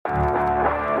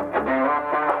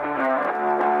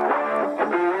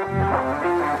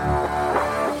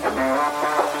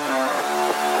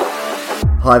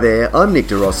Hi there, I'm Nick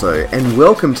DeRosso and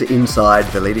welcome to Inside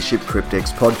the Leadership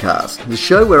Cryptex podcast, the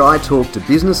show where I talk to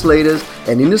business leaders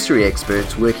and industry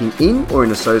experts working in or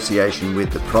in association with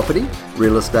the property,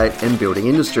 real estate and building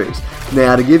industries.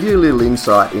 Now, to give you a little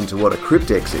insight into what a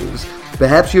cryptex is,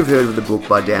 perhaps you've heard of the book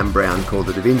by Dan Brown called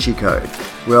The Da Vinci Code.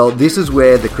 Well, this is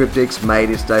where the cryptex made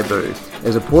its debut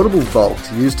as a portable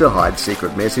vault used to hide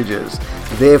secret messages.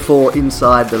 Therefore,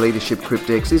 Inside the Leadership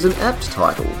Cryptex is an apt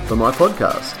title for my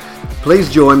podcast.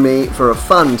 Please join me for a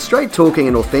fun, straight-talking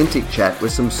and authentic chat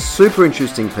with some super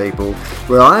interesting people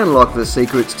where I unlock the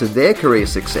secrets to their career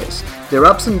success, their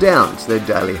ups and downs, their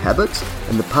daily habits,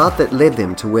 and the path that led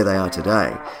them to where they are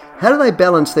today. How do they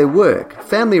balance their work,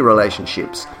 family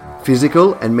relationships,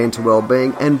 physical and mental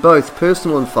well-being, and both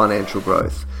personal and financial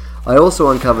growth? I also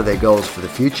uncover their goals for the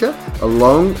future,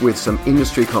 along with some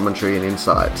industry commentary and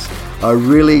insights. I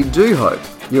really do hope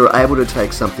you're able to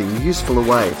take something useful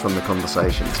away from the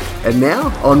conversations. And now,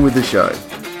 on with the show.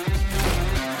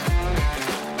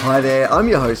 Hi there, I'm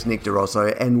your host Nick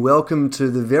DeRosso and welcome to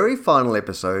the very final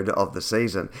episode of the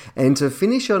season. And to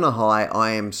finish on a high,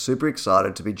 I am super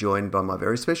excited to be joined by my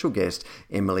very special guest,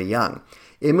 Emily Young.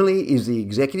 Emily is the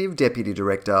Executive Deputy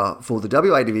Director for the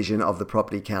WA Division of the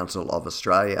Property Council of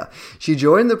Australia. She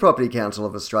joined the Property Council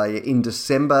of Australia in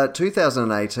December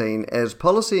 2018 as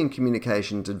Policy and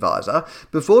Communications Advisor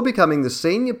before becoming the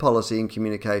Senior Policy and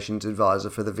Communications Advisor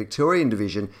for the Victorian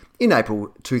Division in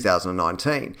April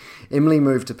 2019. Emily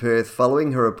moved to Perth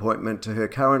following her appointment to her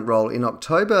current role in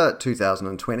October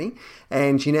 2020,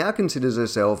 and she now considers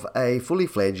herself a fully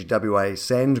fledged WA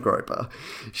sand groper.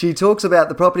 She talks about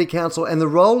the Property Council and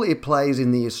the role it plays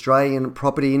in the Australian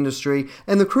property industry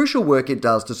and the crucial work it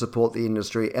does to support the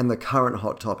industry and the current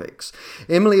hot topics.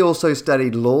 Emily also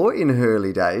studied law in her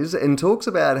early days and talks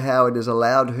about how it has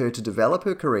allowed her to develop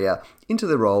her career into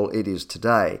the role it is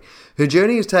today. Her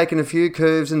journey has taken a few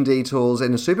curves and detours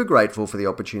and is super grateful for the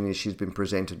opportunities she's been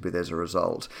presented with as a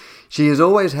result. She has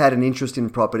always had an interest in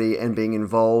property and being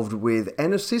involved with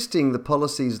and assisting the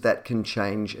policies that can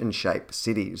change and shape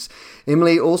cities.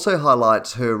 Emily also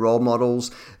highlights her role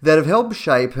models that have helped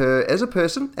shape her as a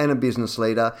person and a business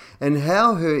leader and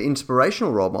how her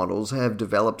inspirational role models have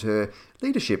developed her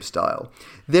leadership style.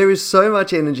 There is so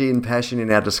much energy and passion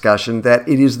in our discussion that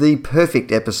it is the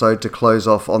perfect episode to close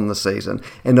off on the season,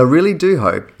 and I really do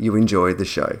hope you enjoy the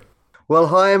show. Well,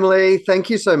 hi Emily,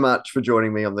 thank you so much for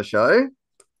joining me on the show.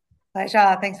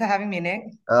 Pleasure. Thanks for having me, Nick.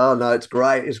 Oh no, it's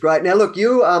great. It's great. Now, look,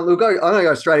 I'm going to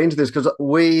go straight into this because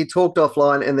we talked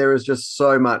offline, and there is just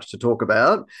so much to talk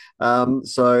about.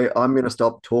 So I'm going to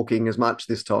stop talking as much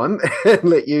this time and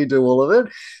let you do all of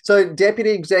it. So, Deputy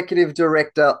Executive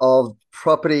Director of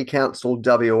Property Council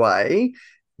WA,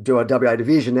 do a WA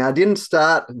division. Now, I didn't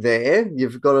start there.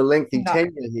 You've got a lengthy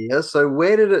tenure here. So,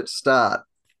 where did it start?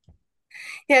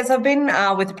 Yeah, so I've been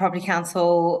with the Property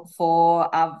Council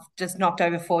for I've just knocked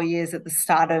over 4 years at the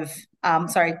start of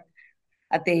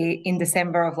in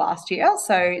December of last year.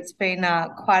 So it's been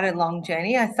quite a long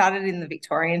journey. I started in the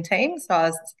Victorian team,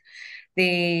 so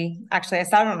I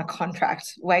started on a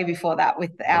contract way before that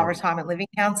with our Retirement Living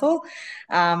Council.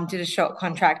 Did a short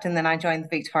contract, and then I joined the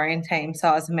Victorian team. So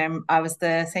I was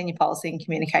the Senior Policy and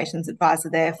Communications Advisor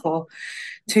there for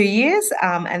 2 years,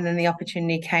 and then the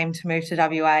opportunity came to move to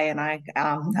WA, and I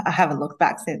haven't looked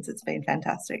back since. It's been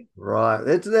fantastic. Right,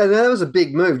 that was a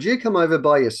big move. Did you come over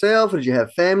by yourself, or did you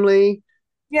have family?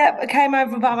 Yeah, I came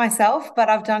over by myself, but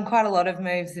I've done quite a lot of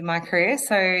moves in my career,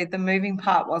 so the moving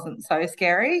part wasn't so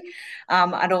scary.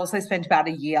 I'd also spent about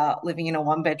a year living in a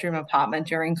one-bedroom apartment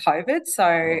during COVID,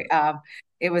 so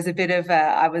it was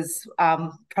I was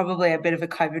probably a bit of a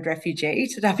COVID refugee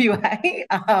to WA,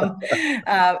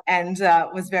 and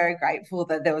was very grateful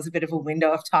that there was a bit of a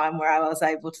window of time where I was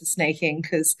able to sneak in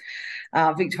because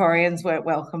Victorians weren't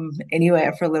welcome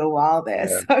anywhere for a little while there,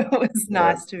 so it was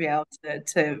nice to be able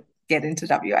to get into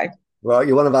WA. Well,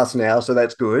 you're one of us now, so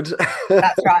that's good.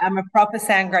 That's right. I'm a proper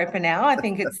sand groper now. I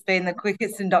think it's been the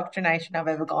quickest indoctrination I've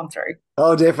ever gone through.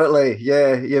 Oh, definitely.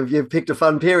 Yeah, you've picked a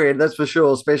fun period, that's for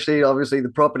sure. Especially, obviously, the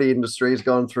property industry has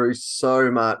gone through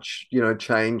so much,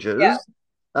 changes. Yeah.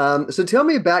 So tell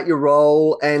me about your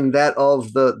role and that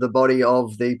of the body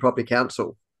of the Property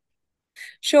Council.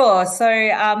 Sure. So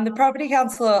the Property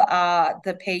Council are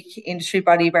the peak industry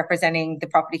body representing the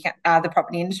property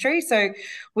industry. So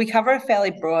we cover a fairly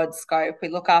broad scope. We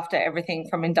look after everything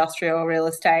from industrial real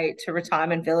estate to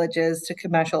retirement villages to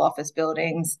commercial office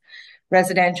buildings,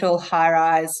 residential,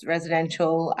 high-rise,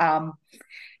 residential,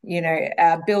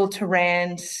 build to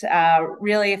rent.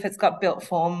 Really, if it's got built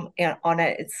form on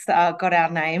it, it's got our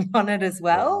name on it as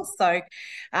well. So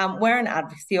we're an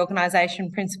advocacy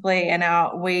organisation principally, and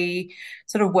we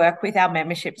sort of work with our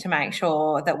membership to make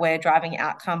sure that we're driving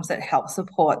outcomes that help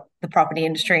support the property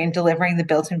industry and delivering the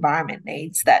built environment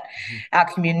needs that our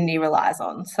community relies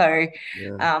on. So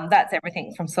that's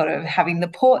everything from sort of having the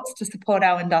ports to support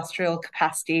our industrial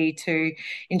capacity to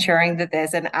ensuring that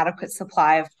there's an adequate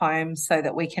supply of homes so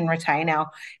that we can retain our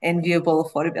enviable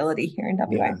affordability here in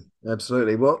WA. Yeah,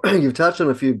 absolutely. Well, you've touched on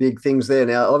a few big things there.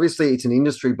 Now, obviously, it's an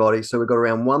industry body, so we've got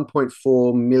around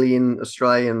 1.4 million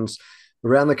Australians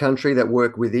around the country that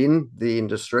work within the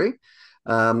industry,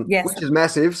 Yes. which is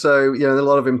massive. So, a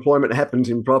lot of employment happens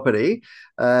in property.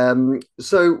 How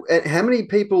many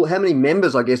people, how many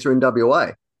members, I guess, are in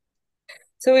WA?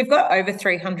 So we've got over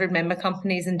 300 member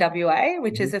companies in WA,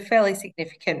 which is a fairly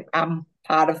significant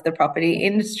part of the property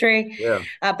industry. Yeah.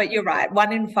 But you're right,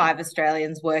 1 in 5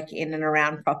 Australians work in and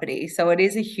around property. So it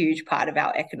is a huge part of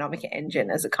our economic engine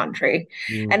as a country.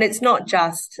 And it's not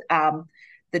just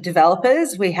the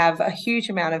developers. We have a huge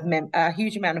amount of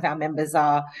our members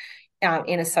are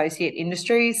in associate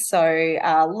industries. So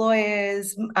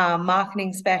lawyers,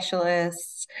 marketing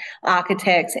specialists,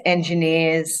 architects,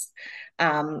 engineers,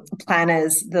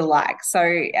 planners, the like.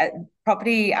 So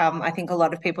property, I think a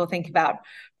lot of people think about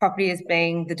property as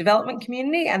being the development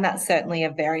community, and that's certainly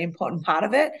a very important part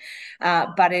of it.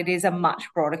 But it is a much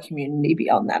broader community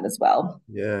beyond that as well.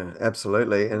 Yeah,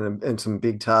 absolutely, and some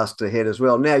big tasks ahead as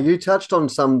well. Now, you touched on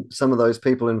some of those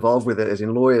people involved with it, as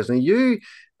in lawyers. Now, you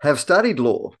have studied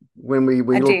law when we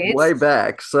I look did. way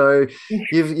back. So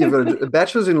you've got a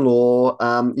bachelor's in law.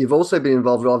 You've also been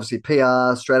involved with obviously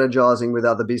PR, strategizing with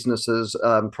other businesses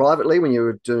privately when you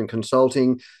were doing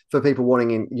consulting for people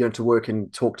wanting to work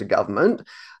and talk to government.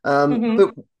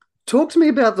 But talk to me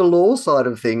about the law side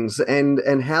of things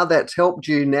and how that's helped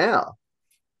you now.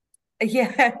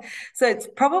 Yeah, so it's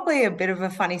probably a bit of a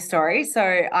funny story. So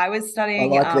I was I studying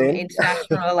like them.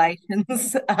 international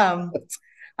relations.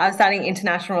 I was studying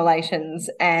international relations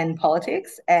and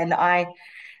politics, and I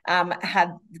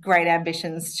had great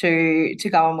ambitions to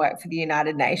go and work for the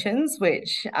United Nations,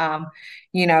 which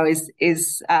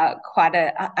is quite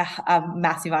a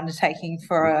massive undertaking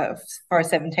for a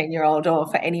 17-year-old or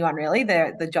for anyone really.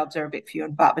 The jobs are a bit few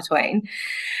and far between.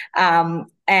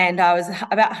 And I was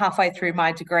about halfway through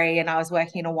my degree, and I was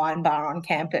working in a wine bar on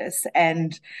campus,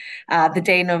 and the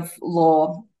dean of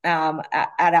law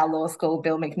at our law school,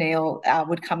 Bill McNeil,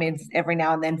 would come in every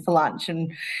now and then for lunch,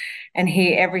 and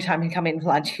he every time he'd come in for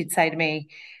lunch, he'd say to me,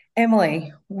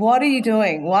 "Emily, what are you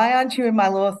doing? Why aren't you in my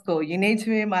law school? You need to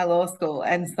be in my law school."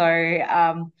 And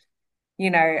so,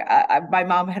 my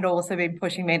mum had also been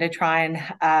pushing me to try and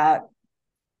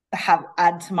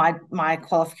add to my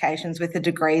qualifications with a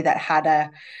degree that had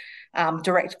a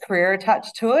direct career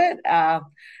attached to it.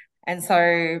 And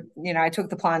so, I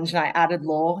took the plunge and I added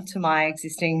law to my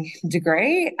existing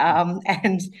degree.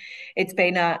 And it's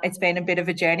been a bit of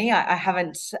a journey. I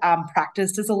haven't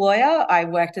practiced as a lawyer. I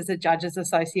worked as a judge's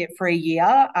associate for a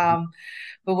year.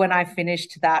 But when I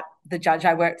finished that, the judge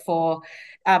I worked for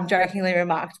jokingly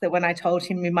remarked that when I told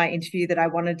him in my interview that I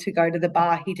wanted to go to the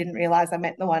bar, he didn't realize I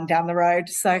meant the one down the road.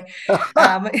 So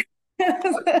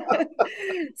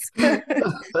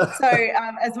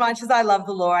as much as I love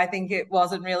the law, I think it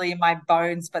wasn't really in my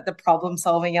bones, but the problem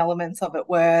solving elements of it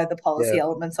were, the policy Yeah.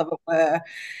 elements of it were,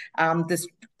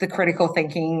 the critical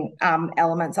thinking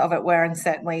elements of it were, and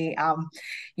certainly,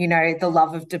 the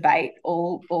love of debate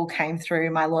all came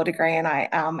through my law degree, and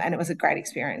and it was a great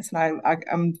experience. And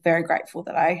I'm very grateful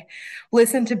that I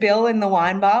listened to Bill in the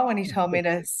wine bar when he told me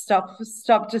to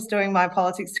stop just doing my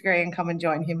politics degree and come and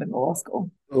join him in law school.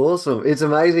 Awesome. It's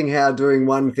amazing how doing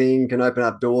one thing can open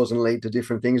up doors and lead to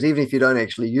different things. Even if you don't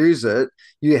actually use it,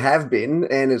 you have been,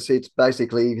 and it's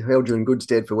basically held you in good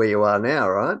stead for where you are now,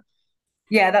 right?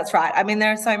 Yeah, that's right. I mean,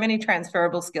 there are so many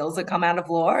transferable skills that come out of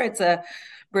law. It's a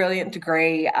brilliant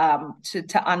degree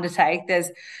to undertake. There's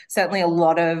certainly a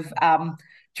lot of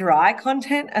dry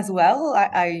content as well.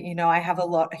 I have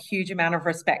a huge amount of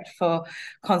respect for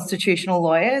constitutional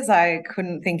lawyers. I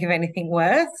couldn't think of anything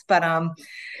worse, but I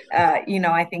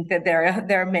think that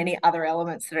there are many other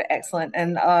elements that are excellent,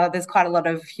 and there's quite a lot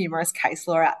of humorous case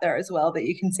law out there as well that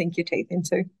you can sink your teeth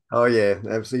into. Oh yeah,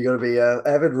 absolutely. You got to be an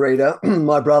avid reader.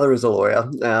 My brother is a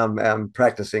lawyer,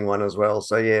 practicing one as well.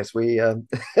 So yes, we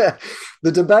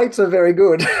the debates are very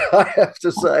good, I have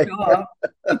to say. Sure.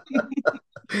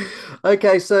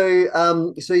 Okay, so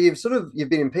you've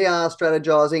been in PR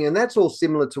strategizing, and that's all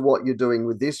similar to what you're doing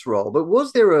with this role. But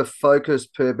was there a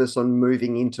focused purpose on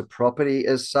moving into property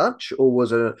as such, or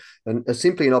was it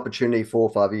simply an opportunity 4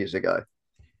 or 5 years ago?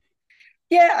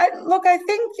 Yeah, look, I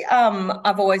think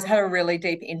I've always had a really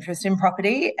deep interest in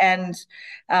property, and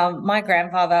my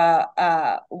grandfather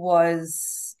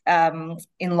was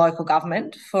in local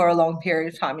government for a long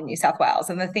period of time in New South Wales.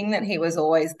 And the thing that he was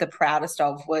always the proudest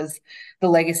of was the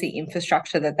legacy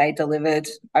infrastructure that they delivered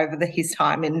over his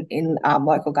time in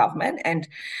local government. And,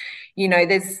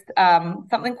 there's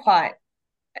something quite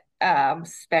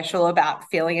special about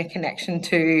feeling a connection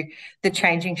to the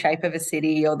changing shape of a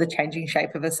city or the changing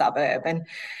shape of a suburb. And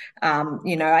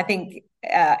I think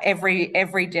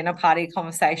every dinner party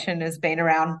conversation has been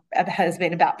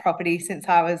about property since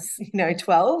I was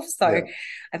 12. So Yeah.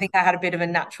 I think I had a bit of a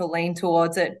natural lean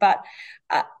towards it. But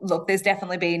look, there's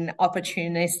definitely been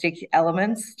opportunistic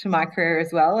elements to my career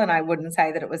as well, and I wouldn't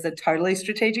say that it was a totally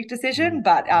strategic decision,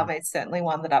 but it's certainly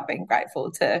one that I've been grateful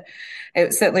to. It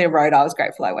was certainly a road I was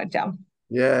grateful I went down.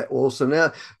 Yeah, awesome.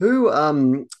 Now, who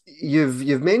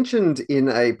you've mentioned in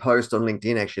a post on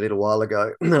LinkedIn actually a little while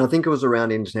ago, and I think it was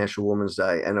around International Women's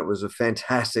Day, and it was a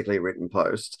fantastically written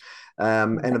post,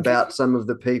 and Thank you. about some of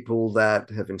the people that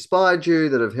have inspired you,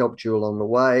 that have helped you along the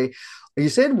way. You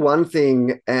said one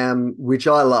thing, which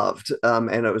I loved,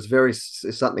 and it was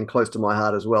something close to my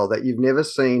heart as well, that you've never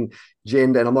seen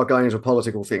gender, and I'm not going into a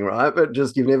political thing, right? But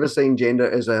just you've never seen gender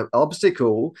as an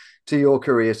obstacle to your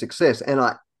career success. And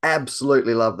I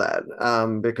absolutely love that,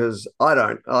 because I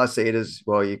don't. I see it as,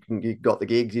 well, you got the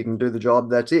gigs, you can do the job.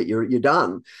 That's it. You're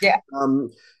done. Yeah.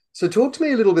 Um, so talk to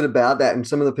me a little bit about that and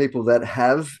some of the people that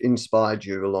have inspired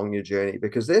you along your journey,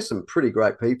 because there's some pretty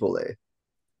great people there.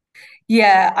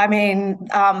 Yeah, I mean,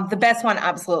 the best one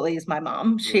absolutely is my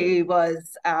mum. Yeah. She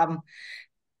was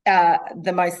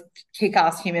the most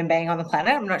kick-ass human being on the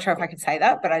planet. I'm not sure if I could say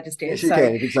that, but I just did. Yes, you So,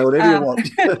 can. You can say whatever you um,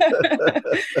 want.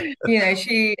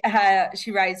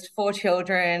 she raised 4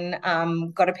 children,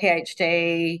 got a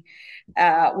PhD,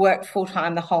 worked full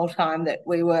time the whole time that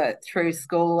we were through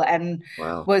school, and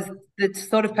Wow. was the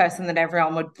sort of person that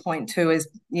everyone would point to as,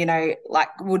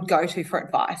 like would go to for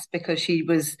advice, because she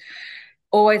was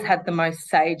always had the most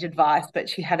sage advice, but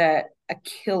she had a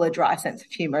killer dry sense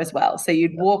of humor as well. So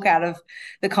you'd walk out of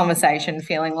the conversation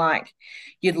feeling like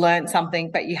you'd learned something,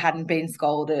 but you hadn't been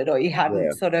scolded, or you hadn't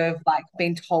Yeah. sort of like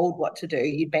been told what to do.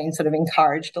 You'd been sort of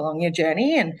encouraged along your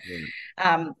journey. And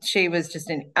Yeah. she was just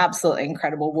an absolutely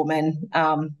incredible woman.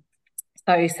 So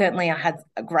certainly I had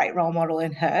a great role model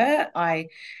in her. I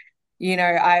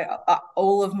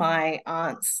all of my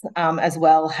aunts as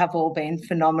well have all been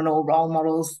phenomenal role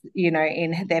models, in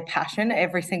their passion.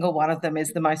 Every single one of them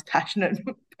is the most passionate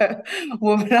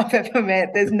woman I've ever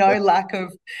met. There's no lack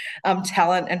of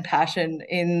talent and passion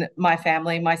in my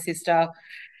family. My sister,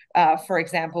 for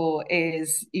example,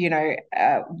 is,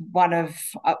 one of,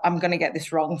 I'm going to get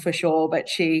this wrong for sure, but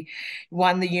she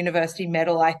won the university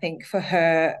medal, I think, for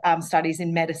her studies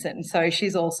in medicine. So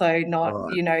she's also not,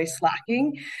 Right.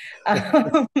 slacking.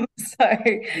 Um, so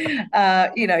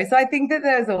I think that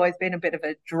there's always been a bit of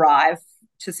a drive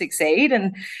to succeed.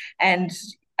 And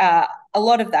a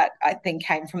lot of that, I think,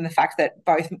 came from the fact that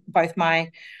both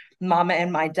my mum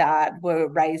and my dad were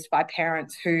raised by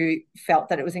parents who felt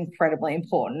that it was incredibly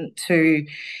important to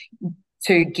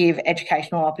give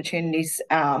educational opportunities,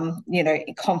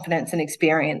 confidence and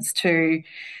experience to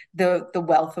the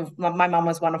wealth of my mum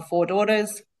was one of 4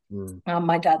 daughters. Mm.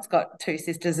 My dad's got 2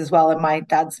 sisters as well, and my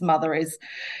dad's mother is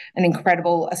an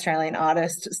incredible Australian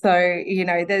artist. So,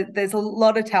 there's a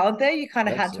lot of talent there. You kind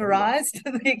of had to Absolutely. rise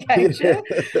to the occasion.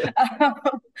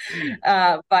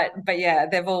 Um, but yeah,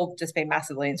 they've all just been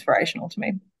massively inspirational to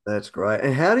me. That's great.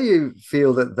 And how do you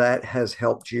feel that that has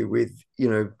helped you with,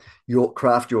 your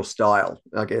style,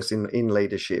 I guess, in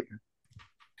leadership?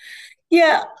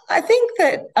 Yeah, I think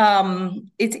that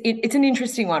it's an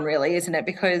interesting one, really, isn't it?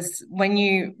 Because when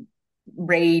you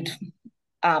read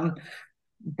um,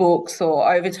 books,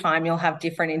 or over time, you'll have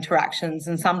different interactions,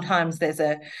 and sometimes there's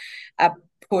a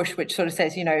push which sort of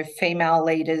says, female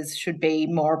leaders should be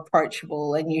more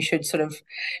approachable, and you should sort of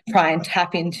try and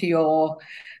tap into your,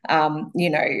 um, you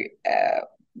know, uh,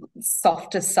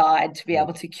 softer side to be Yeah.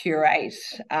 able to curate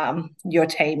your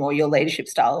team or your leadership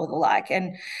style or the like.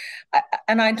 And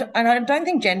I don't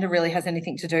think gender really has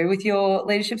anything to do with your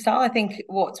leadership style. I think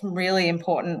what's really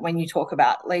important when you talk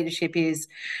about leadership is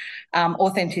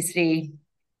authenticity,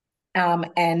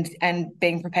 and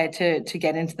being prepared to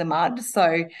get into the mud.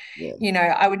 So,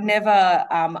 Yeah. I would never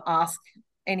ask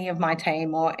any of my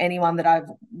team or anyone that I've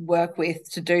worked with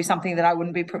to do something that I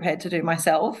wouldn't be prepared to do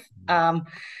myself.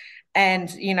 And,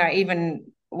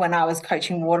 even when I was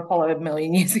coaching water polo a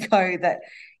million years ago, that,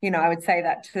 I would say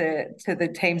that to the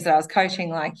teams that I was coaching,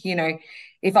 like,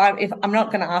 if I'm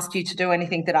not going to ask you to do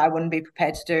anything that I wouldn't be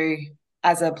prepared to do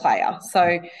as a player.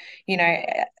 So, you know,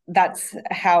 that's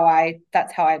how I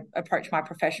approach my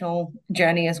professional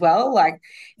journey as well. Like,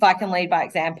 if I can lead by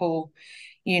example,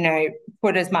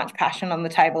 put as much passion on the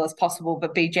table as possible,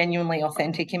 but be genuinely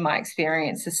authentic in my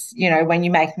experiences. When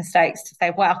you make mistakes, to say,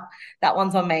 "Wow, that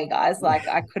one's on me, guys. Like,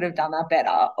 I could have done that better."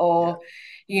 Yeah. Or,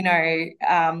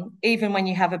 even when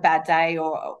you have a bad day,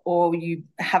 or you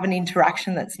have an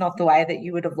interaction that's not the way that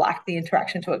you would have liked the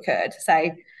interaction to occur, to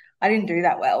say, "I didn't do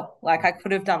that well. Like, I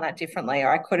could have done that differently, or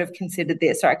I could have considered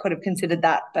this, or I could have considered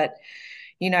that." But,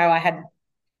 I had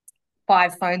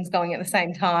five phones going at the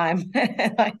same time,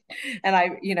 and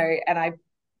I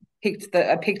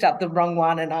picked up the wrong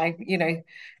one, and I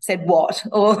said what,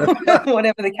 or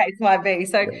whatever the case might be.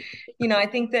 So, I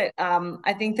think that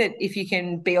if you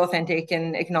can be authentic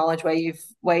and acknowledge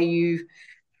where you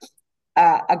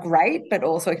are great, but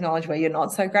also acknowledge where you're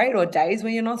not so great, or days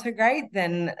where you're not so great,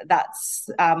 then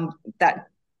that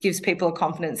gives people a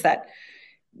confidence that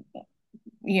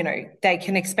they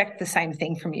can expect the same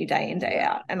thing from you day in, day Yeah.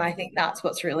 out. And I think that's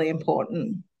what's really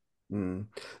important. Mm.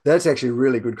 That's actually a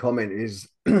really good comment. Is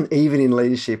even in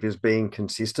leadership is being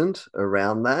consistent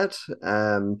around that.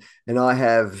 And I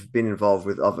have been involved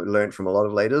with. I've learned from a lot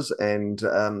of leaders, and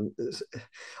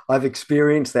I've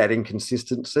experienced that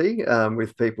inconsistency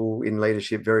with people in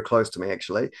leadership very close to me,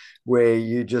 actually, where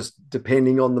you just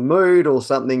depending on the mood or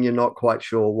something, you're not quite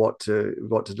sure what to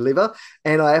deliver.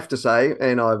 And I have to say,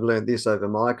 and I've learned this over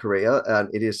my career,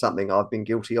 it is something I've been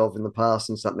guilty of in the past,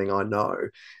 and something I know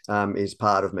is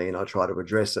part of me, and I try to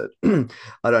address it.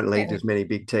 I don't lead Yeah. as many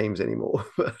big teams anymore.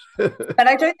 But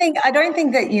I don't think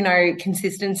that,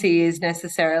 consistency is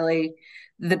necessarily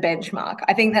the benchmark.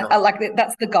 I think that, No. like,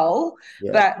 that's the goal,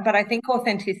 Yeah. but I think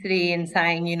authenticity in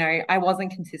saying, I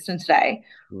wasn't consistent today,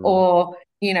 Mm. or,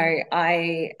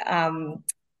 I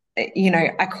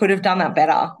could have done that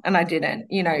better and I didn't.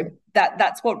 Yeah.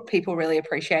 That's what people really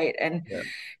appreciate. And Yeah.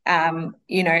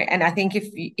 and I think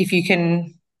if you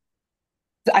can,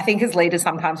 I think as leaders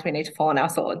sometimes we need to fall on our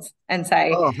swords and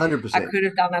say, Oh, I 100%. could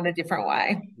have done that a different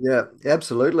way. Yeah,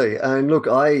 absolutely. And look,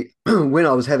 when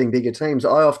I was having bigger teams,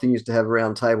 I often used to have a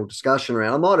round table discussion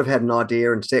around. I might have had an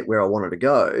idea and set where I wanted to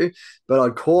go, but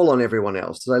I'd call on everyone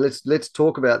else to say, let's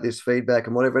talk about this feedback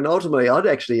and whatever. And ultimately,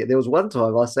 there was one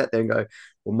time I sat there and go,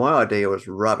 well, my idea was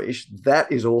rubbish.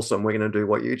 That is awesome. We're going to do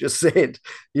what you just said,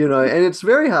 and it's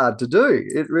very hard to do.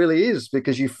 It really is,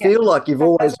 because you Yeah, feel like you've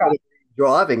always that's got right. to be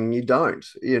driving and you don't.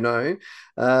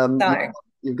 Um, you, No.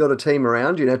 you've got a team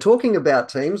around you. Now, talking about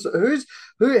teams,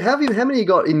 how many you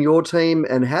got in your team,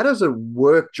 and how does it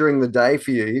work during the day for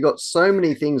you? You got so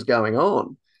many things going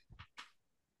on.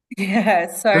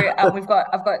 Yeah, so I've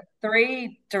got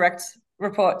three direct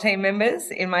report team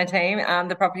members in my team.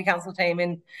 The property council team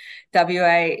in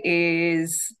WA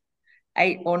is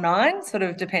eight or nine, sort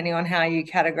of depending on how you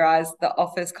categorize the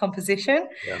office composition.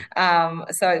 Yeah.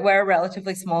 So we're a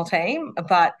relatively small team,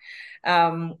 but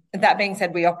that being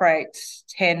said, we operate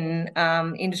 10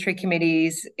 industry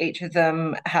committees. Each of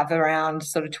them have around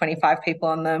sort of 25 people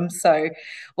on them. So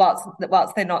whilst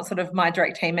they're not sort of my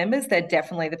direct team members, they're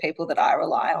definitely the people that I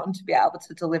rely on to be able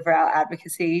to deliver our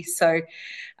advocacy. So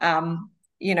um,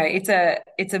 it's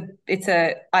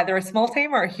a either a small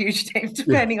team or a huge team, Yeah,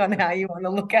 depending on how you want to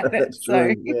look at it. that's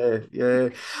So, true. Yeah, yeah.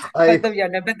 but I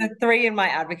the three in my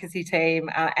advocacy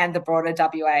team and the broader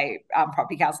WA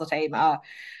property council team are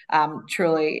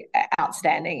truly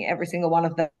outstanding. Every single one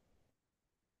of them.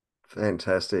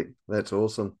 Fantastic. That's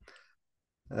awesome.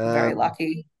 Very Um,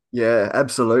 lucky. Yeah,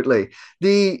 absolutely.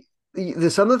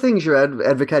 Some of the things you're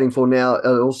advocating for now.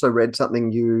 I also read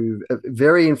something you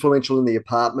very influential in the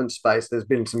apartment space. There's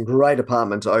been some great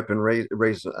apartments open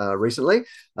recently.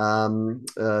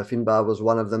 Finbar was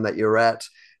one of them that you're at,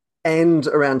 and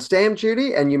around stamp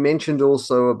duty. And you mentioned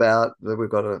also about that we've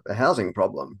got a housing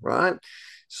problem, right?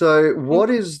 So, what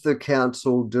is the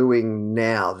council doing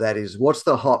now? What's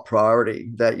the hot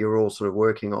priority that you're all sort of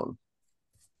working on?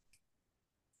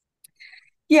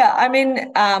 Yeah, I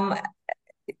mean,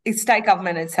 state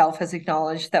government itself has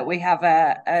acknowledged that we have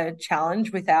a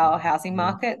challenge with our housing Mhm.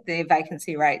 market, the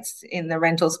vacancy rates in the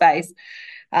rental space,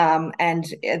 and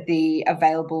the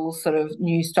available sort of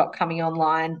new stock coming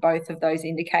online. Both of those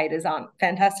indicators aren't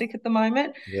fantastic at the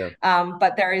moment, Yeah.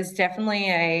 but there is definitely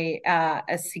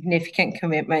a significant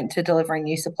commitment to delivering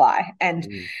new supply, and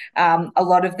Mm. a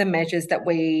lot of the measures that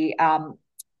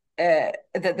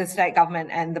that the state government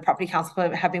and the property council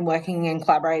have been working and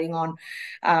collaborating on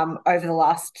over the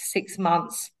last 6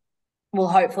 months will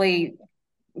hopefully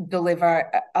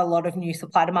deliver a lot of new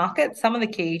supply to market. Some of the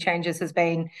key changes has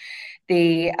been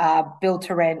the build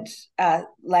to rent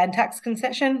land tax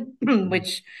concession,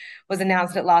 which was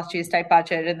announced at last year's state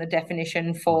budget, and the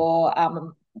definition for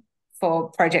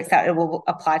projects that it will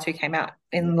apply to came out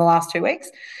in the last 2 weeks.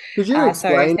 Could you So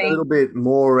explain a little bit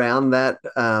more around that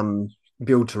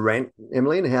build to rent,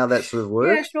 Emily, and how that sort of yeah,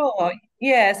 works? sure.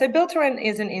 Yeah, so build to rent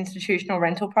is an institutional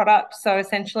rental product. So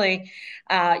essentially,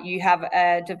 you have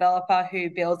a developer who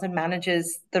builds and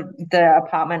manages the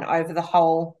apartment over the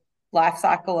whole life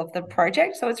cycle of the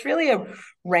project. So it's really a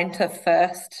renter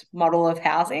first model of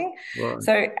housing. Right.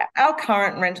 So our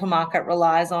current rental market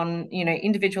relies on,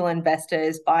 individual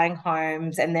investors buying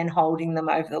homes and then holding them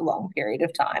over the long period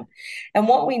of time. And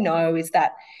what we know is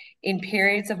that in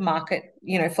periods of market,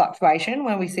 fluctuation,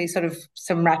 when we see sort of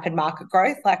some rapid market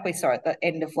growth, like we saw at the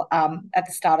end of at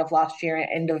the start of last year,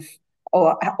 end of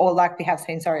or like we have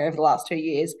seen, sorry, over the last 2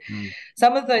 years,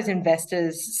 some of those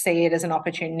investors see it as an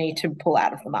opportunity to pull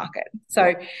out of the market.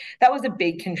 So that was a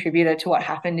big contributor to what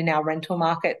happened in our rental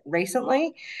market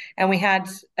recently, and we had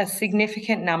a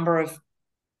significant number of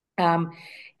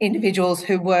individuals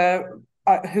who were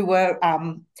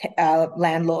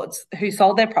landlords who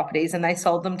sold their properties, and they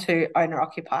sold them to owner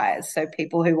occupiers, so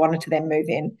people who wanted to then move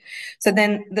in. So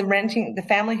then the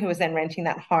family who was then renting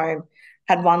that home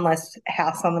had one less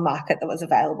house on the market that was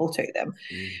available to them.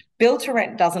 Build to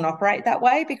rent doesn't operate that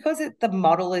way because the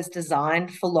model is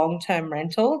designed for long-term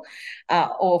rental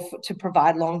to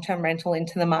provide long-term rental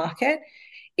into the market.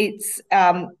 It's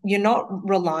you're not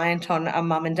reliant on a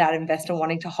mum and dad investor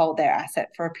wanting to hold their asset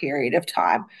for a period of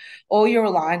time. All you're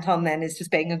reliant on then is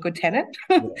just being a good tenant.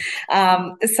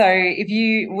 So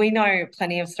we know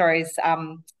plenty of stories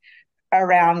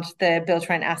around the build to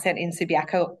rent asset in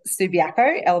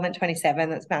Subiaco, Element 27,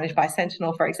 that's managed by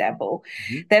Sentinel, for example.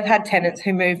 They've had tenants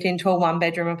who moved into a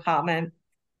 1-bedroom apartment,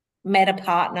 met a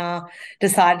partner,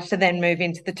 decided to then move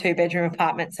into the 2-bedroom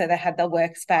apartment, so they had their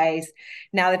workspace.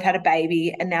 Now they've had a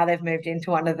baby, and now they've moved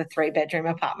into one of the 3-bedroom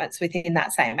apartments within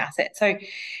that same asset. So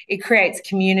it creates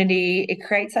community, it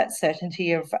creates that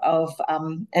certainty of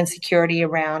and security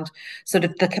around sort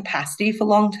of the capacity for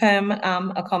long-term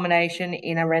accommodation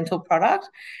in a rental product.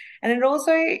 And it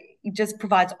also just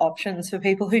provides options for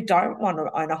people who don't want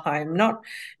to own a home. Not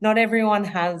everyone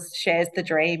shares the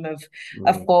dream of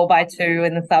a 4x2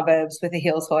 in the suburbs with a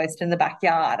Hills hoist in the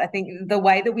backyard. I think the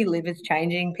way that we live is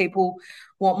changing. People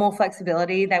want more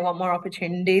flexibility. They want more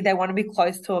opportunity. They want to be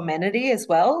close to amenity as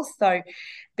well. So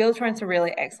build to rent's a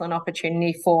really excellent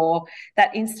opportunity for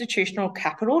that institutional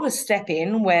capital to step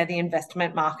in where the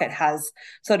investment market has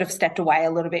sort of stepped away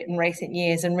a little bit in recent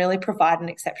years, and really provide an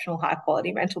exceptional high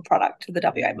quality rental product to the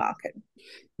WA market.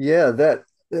 Yeah,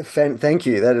 thank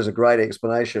you. That is a great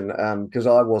explanation because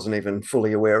I wasn't even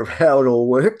fully aware of how it all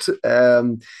worked.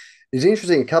 It's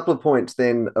interesting, a couple of points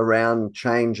then around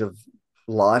change of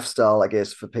lifestyle, I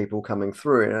guess, for people coming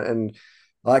through. And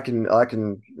I can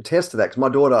attest to that because my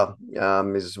daughter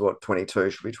is 22,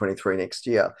 she'll be 23 next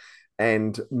year.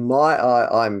 And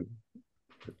I'm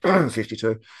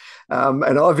 52.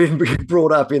 And I've been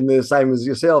brought up in the same as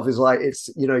yourself, is like, it's,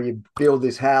 you build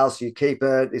this house, you keep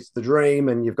it, it's the dream,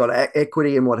 and you've got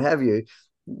equity and what have you.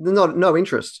 No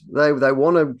interest. They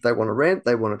want to rent,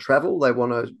 they want to travel,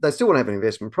 they still want to have an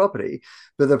investment property,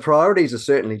 but the priorities are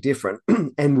certainly different,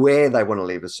 and where they want to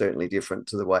live is certainly different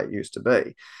to the way it used to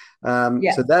be.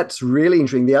 So that's really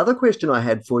interesting. The other question I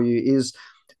had for you is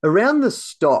around the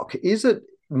stock. Is it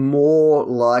more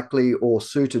likely or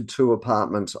suited to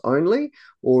apartments only,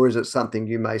 or is it something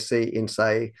you may see in,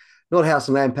 say, not house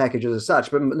and land packages as such,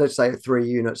 but let's say a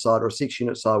 3-unit side or a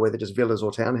 6-unit side where they're just villas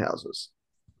or townhouses?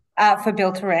 For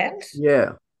build to rent?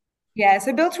 Yeah. Yeah,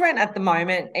 so build to rent at the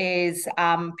moment is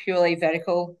purely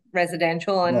vertical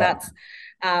residential, and Right.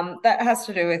 that has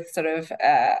to do with sort of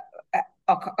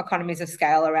economies of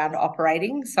scale around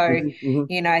operating. So,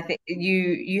 I think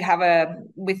you have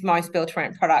with most build to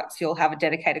rent products, you'll have a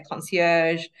dedicated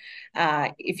concierge.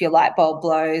 If your light bulb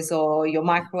blows or your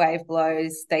microwave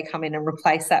blows, they come in and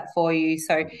replace that for you.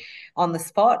 So on the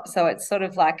spot. So it's sort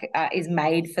of like is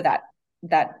made for that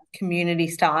community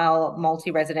style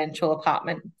multi-residential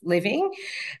apartment living.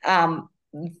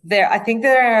 I think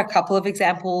there are a couple of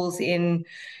examples in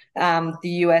the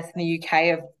US and the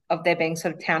UK of there being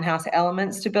sort of townhouse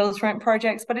elements to build to rent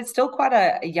projects, but it's still quite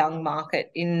a young market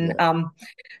in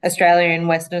Australia and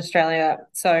Western Australia.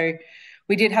 So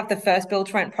we did have the first build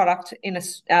to rent product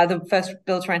the first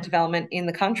build to rent development in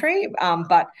the country,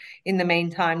 but in the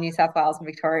meantime, New South Wales and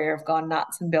Victoria have gone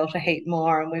nuts and built a heap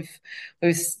more, and we've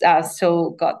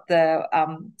still got the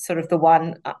sort of the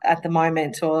one at the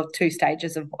moment, or two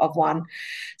stages of one.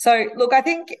 So look, I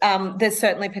think there's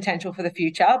certainly potential for the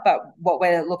future, but what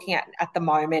we're looking at the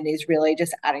moment is really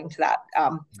just adding to that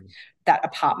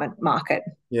apartment market.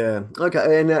 Yeah.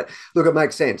 Okay. And look, it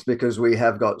makes sense because we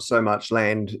have got so much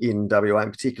land in WA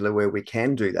in particular where we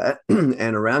can do that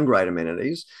and around great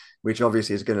amenities, which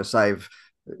obviously is going to save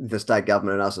the state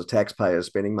government and us as taxpayers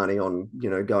spending money on,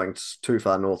 going too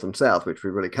far north and south, which we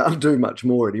really can't do much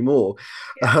more anymore.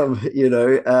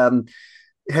 Yeah.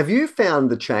 Have you found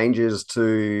the changes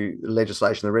to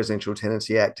legislation, the Residential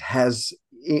Tenancy Act, has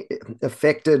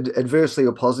affected adversely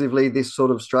or positively this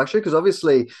sort of structure? Because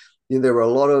obviously, there were a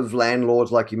lot of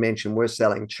landlords, like you mentioned, were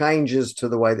selling changes to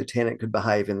the way the tenant could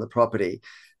behave in the property,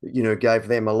 gave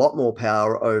them a lot more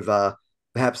power over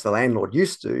perhaps the landlord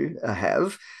used to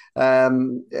have.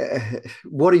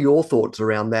 What are your thoughts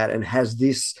around that? And has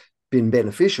this been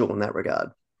beneficial in that regard?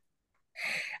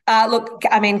 Look,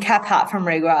 I mean, Kath Hart from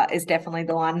REGWA is definitely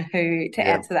the one to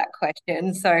answer that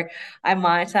question. So I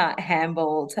might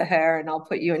handball to her, and I'll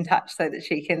put you in touch so that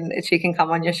she can come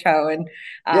on your show and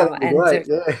that'd be great.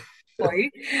 Yeah. For you.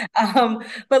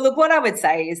 But look, what I would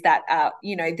say is that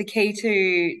the key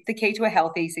to a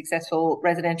healthy, successful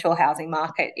residential housing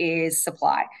market is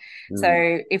supply.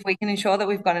 So if we can ensure that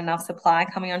we've got enough supply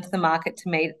coming onto the market to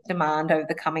meet demand over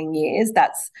the coming years,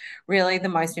 that's really the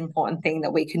most important thing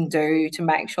that we can do to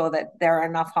make sure that there are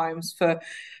enough homes for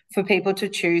people to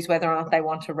choose whether or not they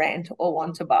want to rent or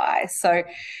want to buy. So,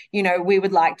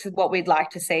 what we'd like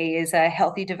to see is a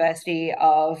healthy diversity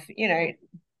of,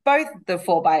 both the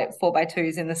four by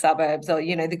twos in the suburbs, or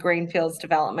the greenfields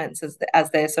developments as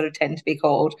they sort of tend to be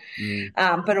called,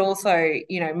 but also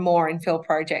more infill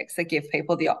projects that give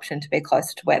people the option to be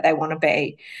closer to where they want to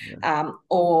be,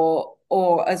 or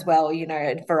as well,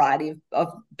 a variety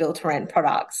of built to rent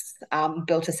products,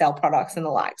 built to sell products, and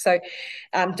the like. So,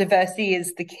 diversity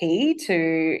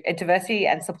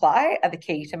and supply are the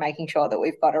key to making sure that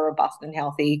we've got a robust and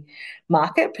healthy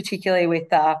market, particularly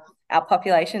with our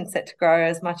population set to grow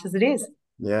as much as it is.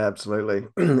 Yeah, absolutely.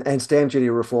 And stamp duty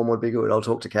reform would be good. I'll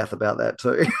talk to Kath about that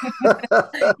too.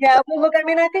 Yeah, well, look, I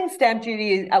mean, I think stamp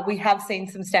duty, we have seen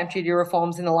some stamp duty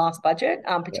reforms in the last budget,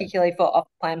 particularly for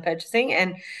off-plan purchasing,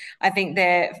 and I think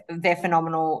they're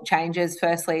phenomenal changes.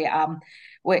 Firstly,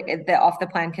 the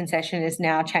off-the-plan concession is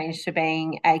now changed to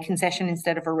being a concession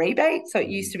instead of a rebate. So it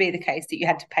used to be the case that you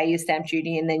had to pay your stamp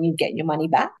duty and then you'd get your money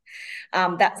back.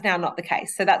 That's now not the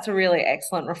case. So that's a really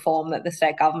excellent reform that the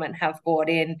state government have brought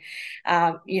in.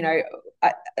 I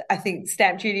think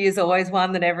stamp duty is always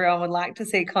one that everyone would like to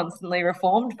see constantly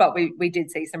reformed, but we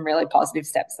did see some really positive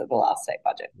steps at the last state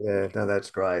budget. Yeah, no, that's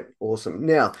great. Awesome.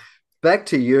 Now, back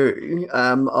to you.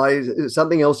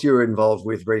 Something else you were involved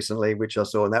with recently, which I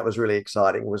saw, and that was really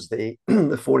exciting, was the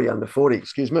the 40 under 40.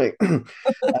 Excuse me.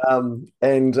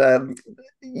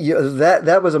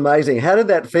 That was amazing. How did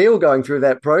that feel going through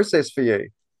that process for you?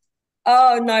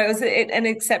 Oh no, it was an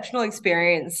exceptional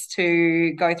experience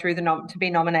to go through to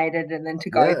be nominated, and then to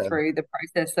go through the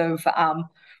process of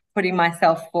putting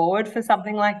myself forward for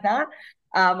something like that.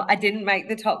 I didn't make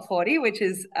the top 40, which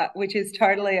is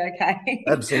totally okay.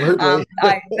 Absolutely.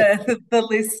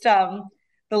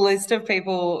 The list of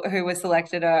people who were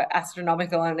selected are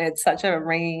astronomical, and it's such a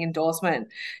ringing endorsement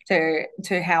to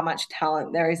how much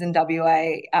talent there is in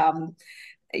WA.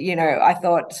 I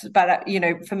thought, but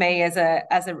for me as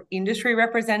an industry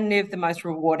representative, the most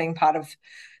rewarding part of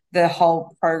the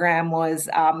whole program was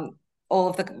all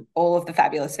of the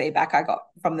fabulous feedback I got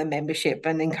from the membership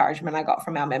and the encouragement I got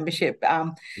from our membership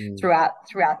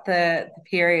throughout the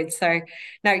period. So,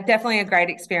 no, definitely a great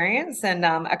experience, and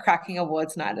a cracking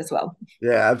awards night as well.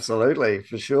 Yeah, absolutely,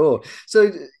 for sure.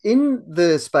 So, in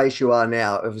the space you are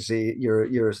now, obviously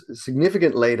you're a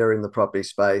significant leader in the property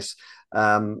space,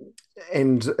 and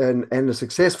a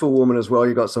successful woman as well.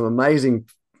 You've got some amazing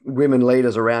women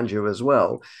leaders around you as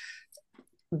well.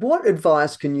 What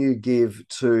advice can you give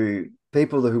to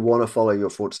people who want to follow your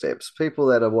footsteps, people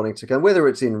that are wanting to come, whether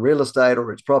it's in real estate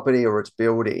or it's property or it's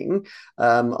building?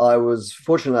 I was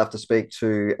fortunate enough to speak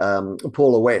to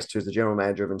Paula West, who's the general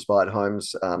manager of Inspired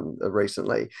Homes,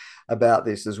 recently about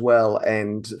this as well.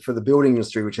 And for the building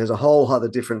industry, which has a whole other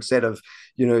different set of,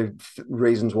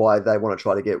 reasons why they want to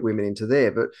try to get women into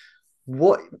there. But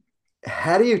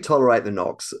how do you tolerate the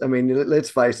knocks? I mean, let's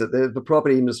face it, the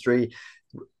property industry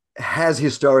has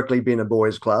historically been a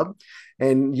boys' club,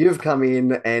 and you've come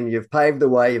in and you've paved the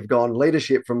way. You've gone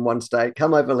leadership from one state,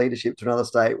 come over leadership to another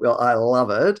state. Well, I love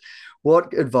it.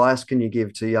 What advice can you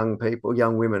give to young people,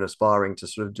 young women aspiring to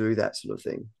sort of do that sort of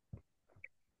thing?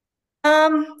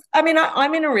 I mean,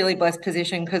 I'm in a really blessed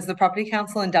position because the Property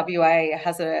Council in WA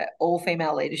has a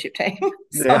all-female leadership team.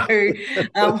 So,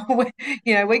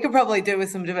 Yeah. we could probably do with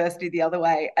some diversity the other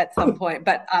way at some point.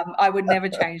 But I would never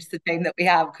change the team that we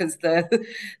have because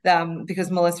because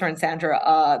Melissa and Sandra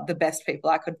are the best people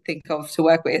I could think of to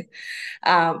work with.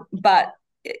 But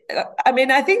I mean,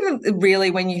 I think that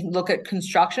really when you look at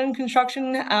construction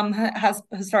has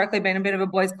historically been a bit of a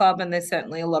boys' club, and there's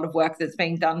certainly a lot of work that's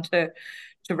being done to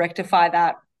rectify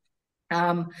that.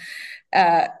 Um,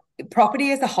 uh,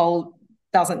 Property as a whole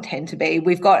doesn't tend to be.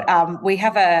 We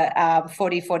have a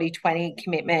 40-40-20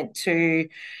 commitment to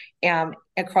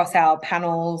across our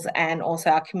panels and also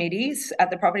our committees at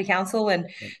the Property Council, and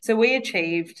so we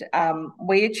achieved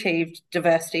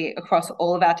diversity across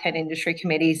all of our 10 industry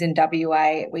committees in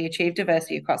WA. We achieved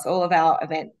diversity across all of our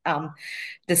event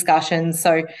discussions.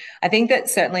 So I think that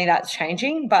certainly that's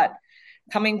changing, but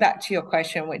coming back to your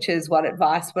question, which is what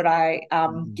advice would I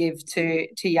give to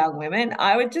young women?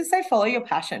 I would just say follow your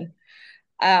passion.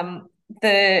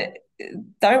 The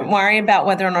Don't worry about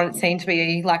whether or not it's seen to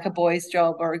be like a boy's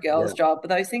job or a girl's Yeah. job, but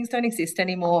those things don't exist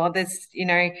anymore.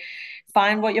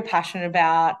 Find what you're passionate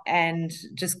about and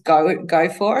just go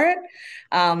for it.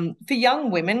 For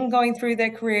young women going through their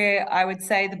career, I would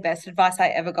say the best advice I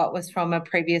ever got was from a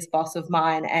previous boss of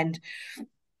mine, and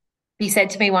he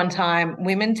said to me one time,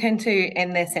 women tend to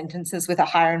end their sentences with a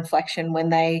higher inflection when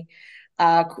they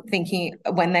are thinking,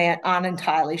 when they aren't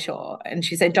entirely sure. And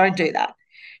she said, don't do that.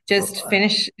 Just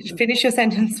Right. finish your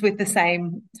sentence with the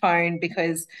same tone,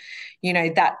 because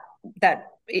that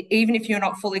even if you're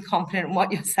not fully confident in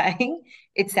what you're saying,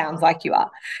 it sounds like you are.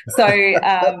 So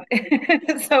so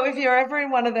if you're ever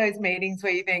in one of those meetings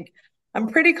where you think, I'm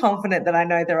pretty confident that I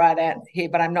know the right answer here,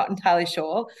 but I'm not entirely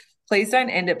sure, please don't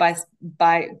end it please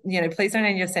don't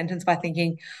end your sentence by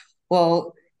thinking,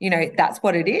 well, that's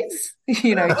what it is.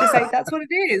 Just say that's what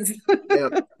it is. Yeah,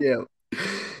 yeah.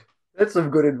 That's some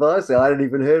good advice there. I hadn't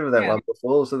even heard of that Yeah. one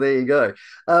before. So there you go.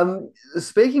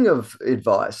 Speaking of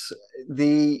advice,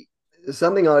 the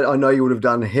something I know you would have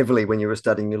done heavily when you were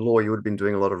studying your law, you would have been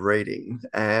doing a lot of reading.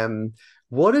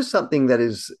 What is something that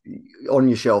is on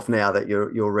your shelf now that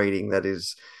you're reading that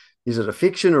is it a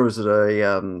fiction or is it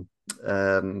a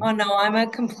Oh no, I'm a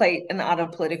complete and utter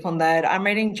political nerd. I'm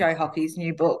reading Joe Hockey's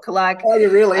new book. Like, are you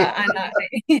really? I know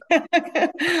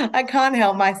I can't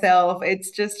help myself.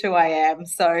 It's just who I am.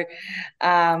 So,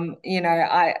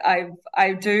 I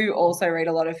do also read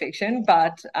a lot of fiction,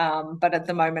 but at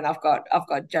the moment I've got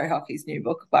Joe Hockey's new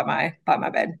book by my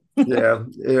bed. Yeah,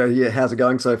 yeah, yeah. How's it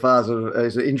going so far?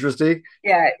 Is it interesting?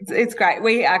 Yeah, it's great.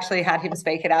 We actually had him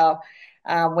speak at our.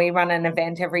 We run an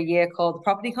event every year called the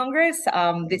Property Congress.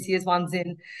 This year's one's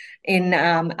in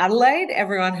Adelaide.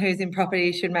 Everyone who's in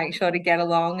property should make sure to get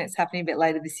along. It's happening a bit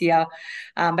later this year.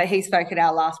 But he spoke at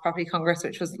our last Property Congress,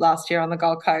 which was last year on the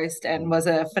Gold Coast, and was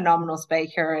a phenomenal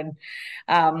speaker. And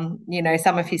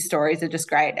some of his stories are just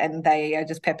great, and they are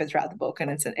just peppered throughout the book, and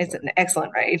it's an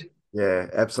excellent read. Yeah,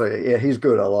 absolutely. Yeah, he's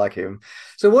good. I like him.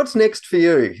 So, what's next for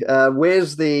you?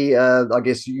 Where's I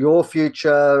guess, your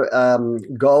future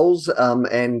goals,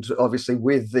 and obviously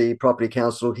with the Property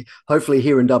Council, hopefully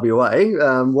here in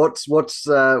WA, what's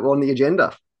on the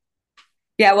agenda?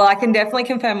 Yeah, well, I can definitely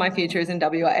confirm my future is in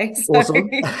WA. So, Awesome.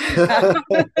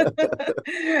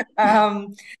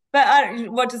 um,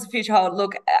 what does the future hold?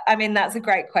 Look, I mean, that's a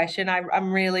great question.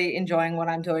 I'm really enjoying what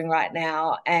I'm doing right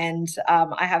now, and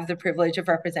I have the privilege of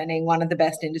representing one of the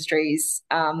best industries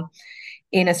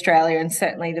in Australia, and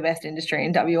certainly the best industry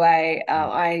in WA.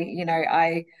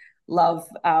 I love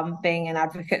being an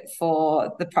advocate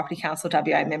for the Property Council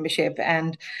WA membership.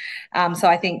 And so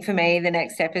I think for me, the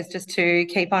next step is just to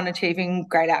keep on achieving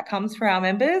great outcomes for our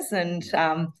members. And,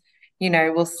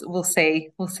 we'll see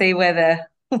where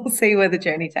we'll see where the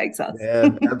journey takes us. Yeah,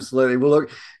 absolutely. Well,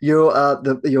 look,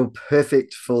 you're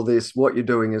perfect for this. What you're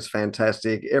doing is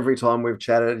fantastic. Every time we've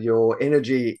chatted, your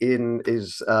energy in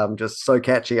is just so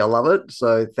catchy. I love it.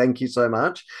 So thank you so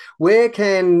much. Where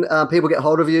can people get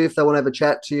hold of you if they want to have a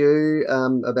chat to you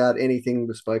about anything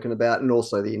we've spoken about, and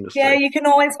also the Yeah, industry? you can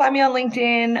always find me on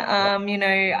LinkedIn.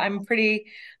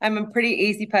 I'm a pretty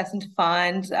easy person to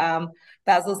find.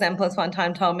 Basil Zemplis one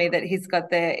time told me that he's got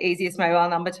the easiest mobile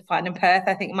number to find in Perth.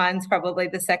 I think mine's probably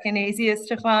the second easiest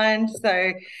to find.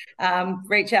 So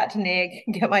reach out to Nick,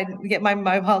 get my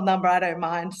mobile number. I don't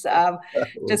mind. Just come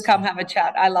Awesome. have a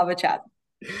chat. I love a chat.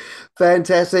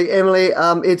 Fantastic, Emily.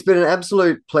 It's been an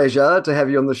absolute pleasure to have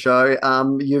you on the show.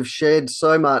 You've shared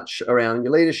so much around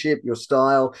your leadership, your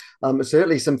style,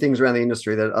 certainly some things around the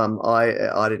industry that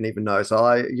I didn't even know. So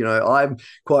I'm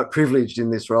quite privileged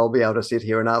in this role, be able to sit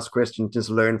here and ask questions, just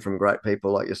learn from great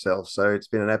people like yourself. So it's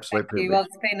been an absolute Thank you. Well,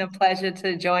 privilege. it's been a pleasure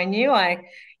to join you. I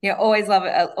always love it.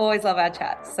 I always love our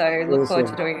chats. So look forward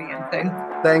to Awesome. doing it again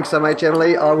soon. Thanks so much,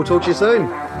 Emily. I will talk to you soon.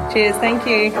 Cheers. Thank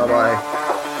you. Bye bye.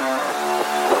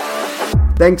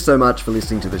 Thanks so much for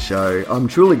listening to the show. I'm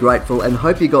truly grateful and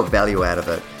hope you got value out of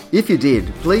it. If you did,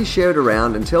 please share it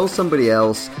around and tell somebody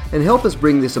else and help us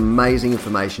bring this amazing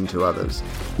information to others.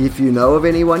 If you know of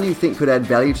anyone you think could add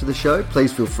value to the show,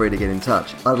 please feel free to get in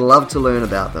touch. I'd love to learn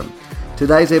about them.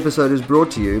 Today's episode is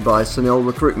brought to you by Sunel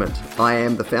Recruitment. I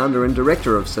am the founder and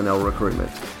director of Sunel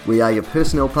Recruitment. We are your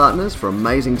personnel partners for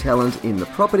amazing talent in the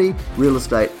property, real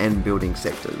estate and building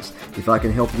sectors. If I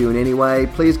can help you in any way,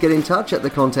 please get in touch at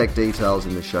the contact details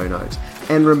in the show notes.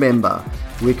 And remember,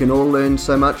 we can all learn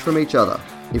so much from each other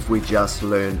if we just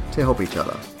learn to help each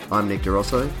other. I'm Nick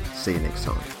DeRosso. See you next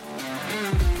time.